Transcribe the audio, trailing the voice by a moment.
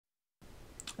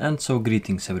And so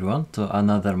greetings everyone to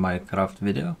another Minecraft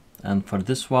video, and for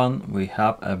this one we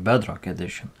have a Bedrock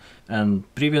Edition, and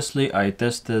previously I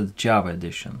tested Java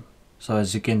Edition. So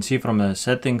as you can see from the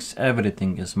settings,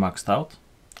 everything is maxed out.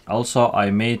 Also I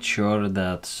made sure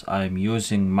that I'm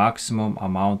using maximum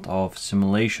amount of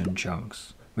simulation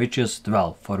chunks, which is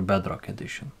 12 for Bedrock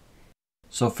Edition.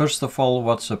 So first of all,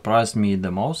 what surprised me the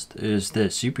most is the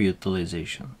CPU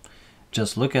utilization.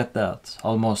 Just look at that,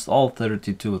 almost all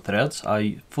 32 threads are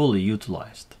fully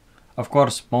utilized. Of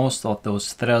course, most of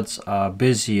those threads are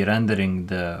busy rendering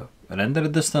the render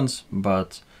distance,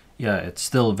 but yeah, it's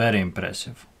still very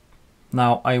impressive.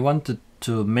 Now, I wanted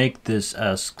to make this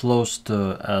as close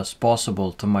to as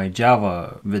possible to my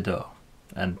Java video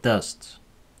and tests.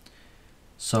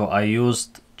 So I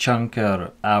used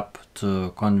Chunker app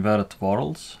to convert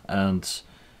worlds, and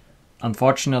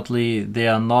unfortunately, they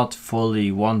are not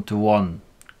fully one-to-one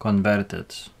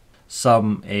converted.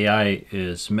 Some AI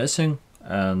is missing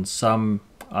and some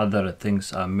other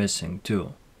things are missing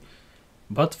too.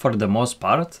 But for the most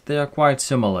part, they are quite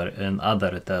similar in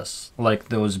other tests, like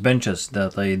those benches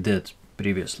that I did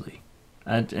previously.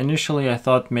 And initially I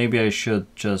thought maybe I should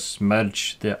just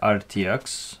merge the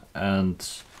RTX and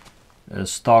a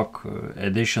stock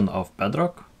edition of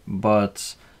Bedrock,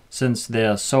 but since they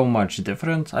are so much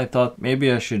different, I thought maybe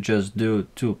I should just do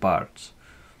two parts.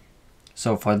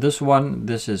 So for this one,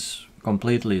 this is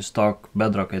completely stock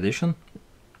Bedrock Edition.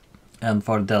 And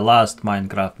for the last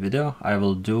Minecraft video, I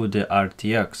will do the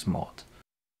RTX mod.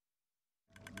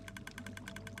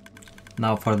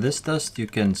 Now for this test, you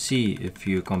can see if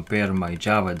you compare my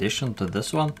Java Edition to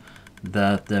this one,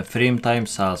 that the frame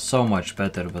times are so much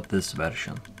better with this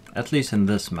version, at least in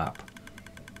this map.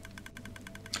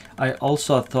 I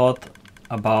also thought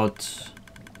about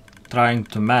trying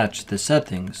to match the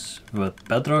settings with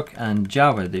Bedrock and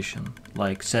Java Edition,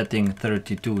 like setting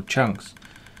 32 chunks.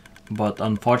 But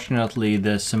unfortunately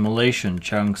the simulation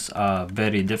chunks are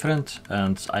very different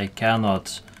and I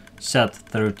cannot set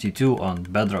 32 on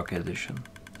Bedrock Edition,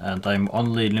 and I'm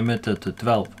only limited to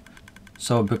 12.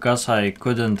 So because I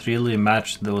couldn't really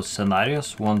match those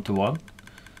scenarios one-to-one,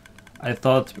 I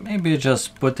thought maybe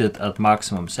just put it at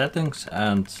maximum settings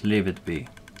and leave it be.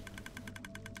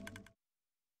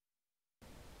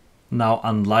 Now,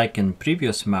 unlike in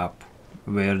previous map,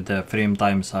 where the frame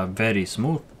times are very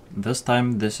smooth, this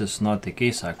time this is not the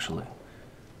case actually.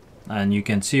 And you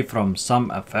can see from some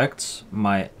effects,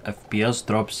 my FPS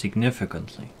drops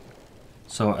significantly.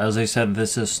 So as I said,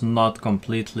 this is not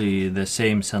completely the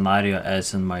same scenario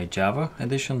as in my Java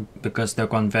Edition, because the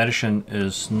conversion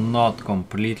is not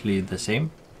completely the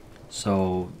same.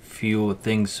 So few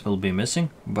things will be missing,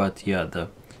 but yeah, the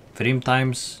frame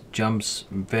times jumps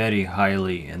very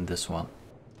highly in this one.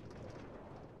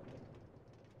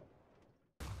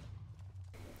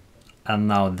 And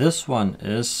now this one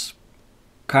is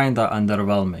kinda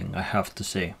underwhelming, I have to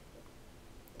say.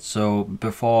 So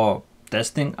before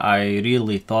testing, I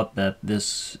really thought that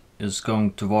this is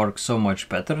going to work so much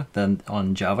better than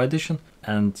on Java Edition.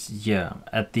 And yeah,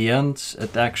 at the end,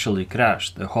 it actually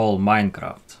crashed the whole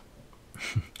Minecraft.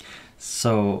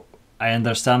 So I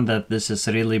understand that this is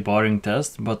a really boring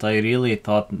test, but I really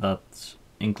thought that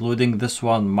including this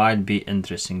one might be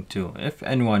interesting too, if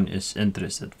anyone is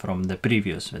interested from the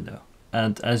previous video.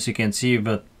 And as you can see,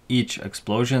 with each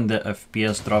explosion, the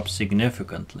FPS drops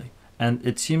significantly. And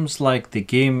it seems like the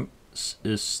game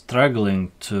is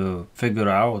struggling to figure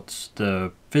out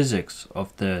the physics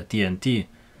of the TNT,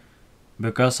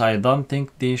 because I don't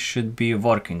think they should be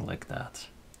working like that.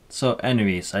 So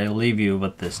anyways, I'll leave you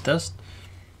with this test.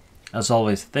 As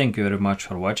always, thank you very much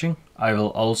for watching. I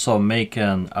will also make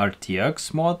an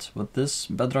RTX mod with this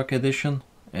Bedrock Edition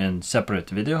in separate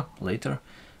video later.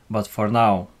 But for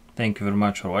now, thank you very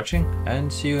much for watching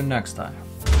and see you next time.